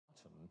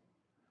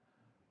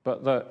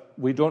but that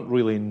we don't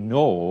really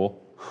know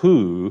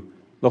who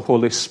the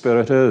Holy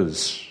Spirit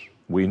is.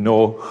 We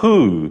know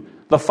who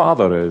the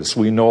Father is.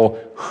 We know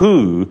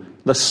who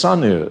the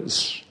Son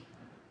is.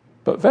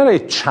 But very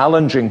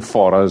challenging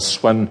for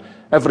us when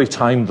every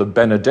time the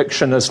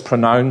benediction is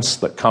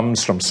pronounced that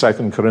comes from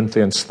 2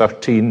 Corinthians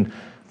 13,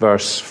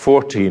 verse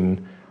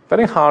 14,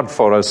 very hard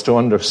for us to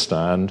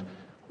understand,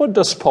 what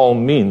does Paul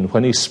mean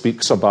when he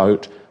speaks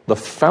about the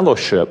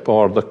fellowship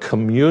or the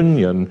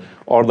communion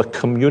or the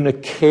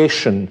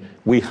communication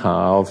we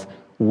have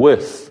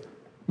with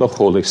the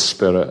Holy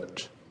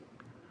Spirit?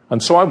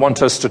 And so I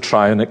want us to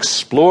try and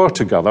explore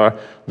together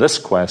this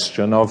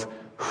question of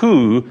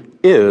who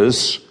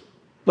is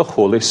the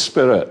Holy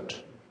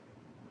Spirit?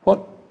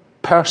 What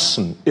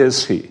person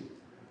is he?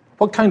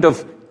 What kind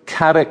of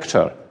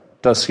character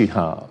does he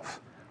have?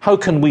 How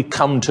can we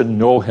come to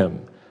know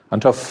him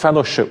and have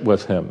fellowship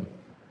with him?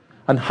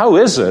 And how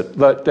is it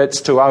that it's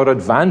to our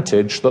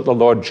advantage that the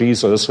Lord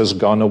Jesus has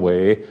gone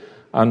away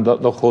and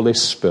that the Holy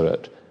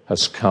Spirit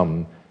has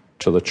come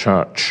to the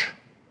church?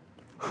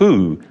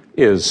 Who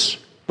is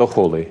the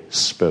Holy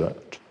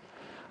Spirit?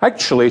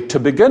 Actually, to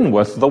begin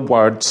with, the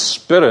word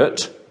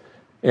Spirit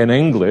in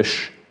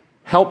English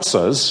helps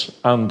us,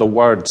 and the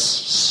words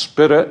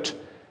Spirit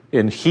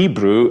in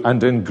Hebrew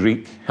and in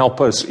Greek help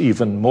us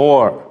even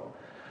more.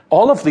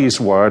 All of these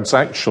words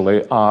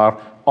actually are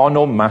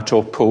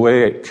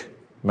onomatopoeic.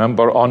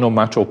 Remember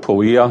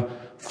onomatopoeia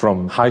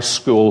from high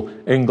school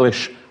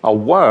English? A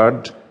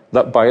word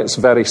that by its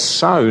very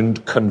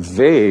sound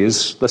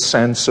conveys the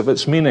sense of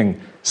its meaning.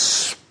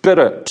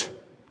 Spirit.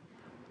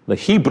 The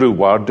Hebrew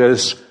word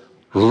is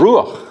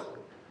ruach,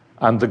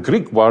 and the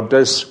Greek word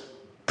is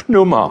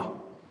pneuma.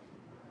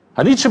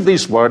 And each of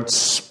these words,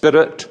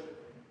 spirit,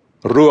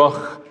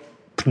 ruach,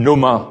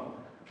 pneuma,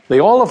 they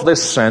all have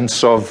this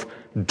sense of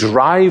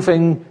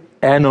driving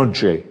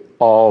energy,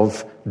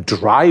 of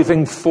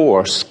driving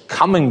force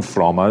coming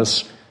from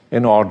us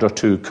in order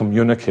to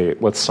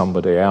communicate with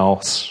somebody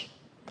else.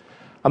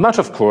 And that,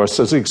 of course,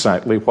 is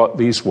exactly what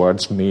these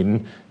words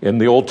mean in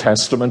the Old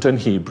Testament in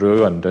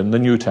Hebrew and in the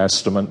New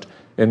Testament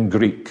in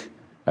Greek.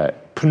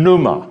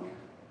 Pneuma,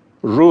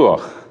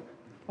 ruach,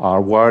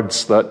 are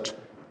words that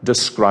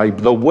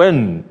describe the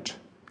wind,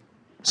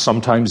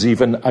 sometimes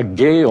even a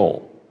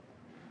gale,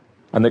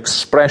 an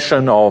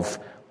expression of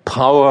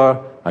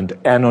power and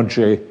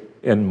energy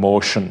in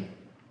motion,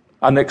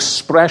 an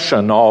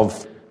expression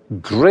of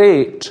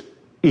great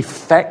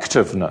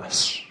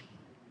effectiveness.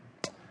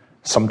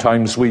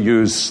 Sometimes we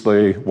use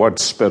the word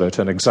spirit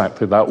in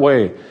exactly that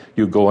way.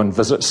 You go and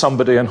visit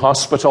somebody in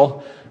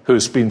hospital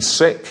who's been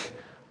sick,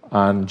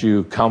 and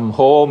you come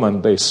home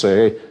and they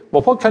say,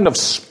 well, what kind of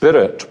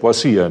spirit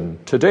was he in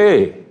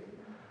today?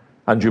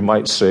 And you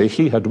might say,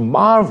 he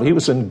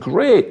was in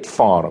great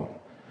form.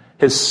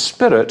 His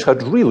spirit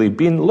had really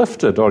been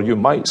lifted. Or you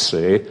might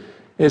say,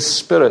 his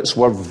spirits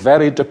were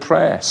very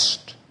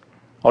depressed.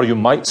 Or you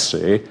might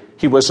say,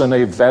 he was in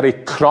a very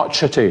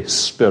crotchety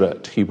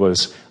spirit. He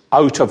was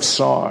out of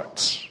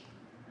sorts.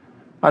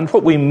 And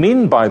what we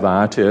mean by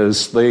that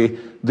is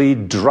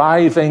the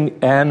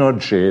driving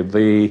energy,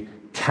 the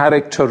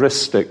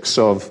characteristics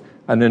of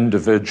an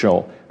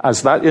individual,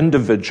 as that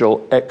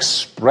individual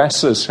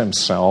expresses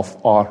himself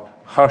or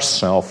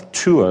herself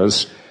to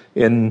us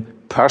in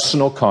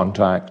personal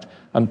contact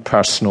and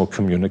personal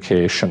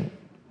communication.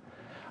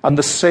 And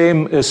the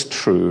same is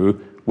true,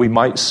 we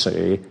might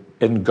say,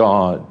 in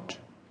God.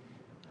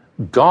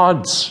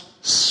 God's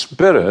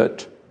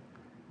Spirit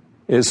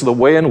is the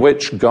way in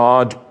which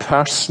God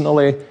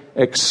personally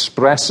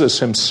expresses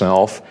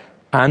himself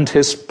and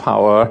his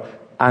power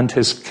and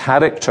his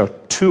character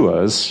to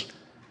us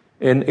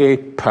in a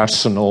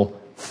personal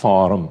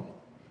form.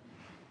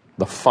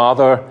 The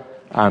Father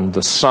and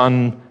the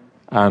Son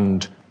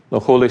and the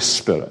Holy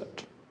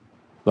Spirit.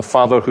 The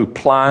Father who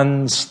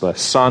plans, the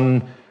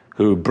Son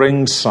who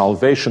brings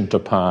salvation to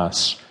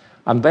pass,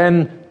 and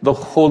then the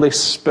Holy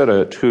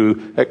Spirit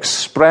who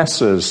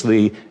expresses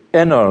the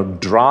inner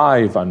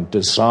drive and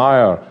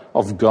desire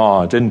of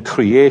God in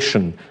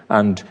creation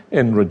and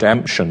in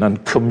redemption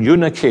and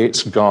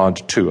communicates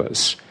God to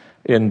us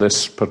in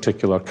this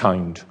particular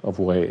kind of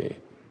way.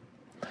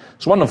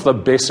 It's one of the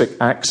basic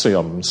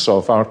axioms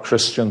of our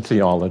Christian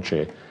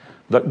theology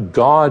that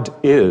God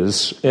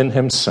is in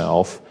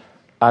himself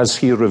as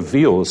he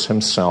reveals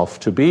himself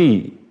to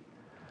be.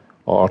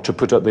 Or to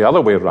put it the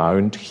other way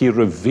around, he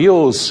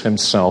reveals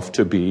himself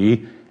to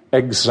be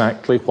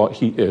exactly what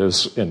he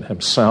is in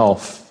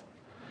himself.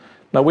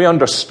 Now we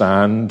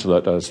understand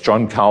that, as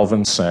John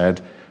Calvin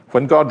said,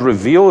 when God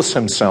reveals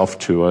himself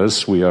to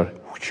us, we are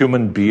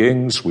human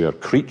beings, we are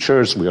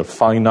creatures, we are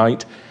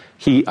finite.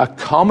 He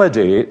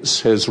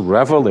accommodates his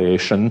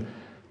revelation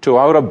to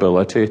our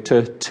ability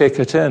to take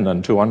it in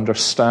and to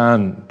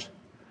understand.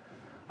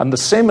 And the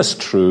same is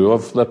true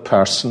of the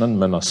person and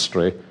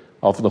ministry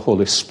of the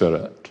Holy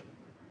Spirit.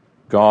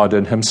 God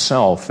in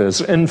himself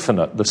is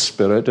infinite. The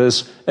Spirit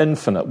is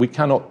infinite. We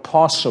cannot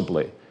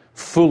possibly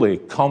fully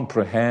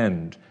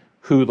comprehend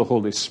who the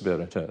Holy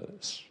Spirit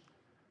is.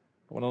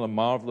 One of the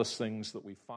marvelous things that we find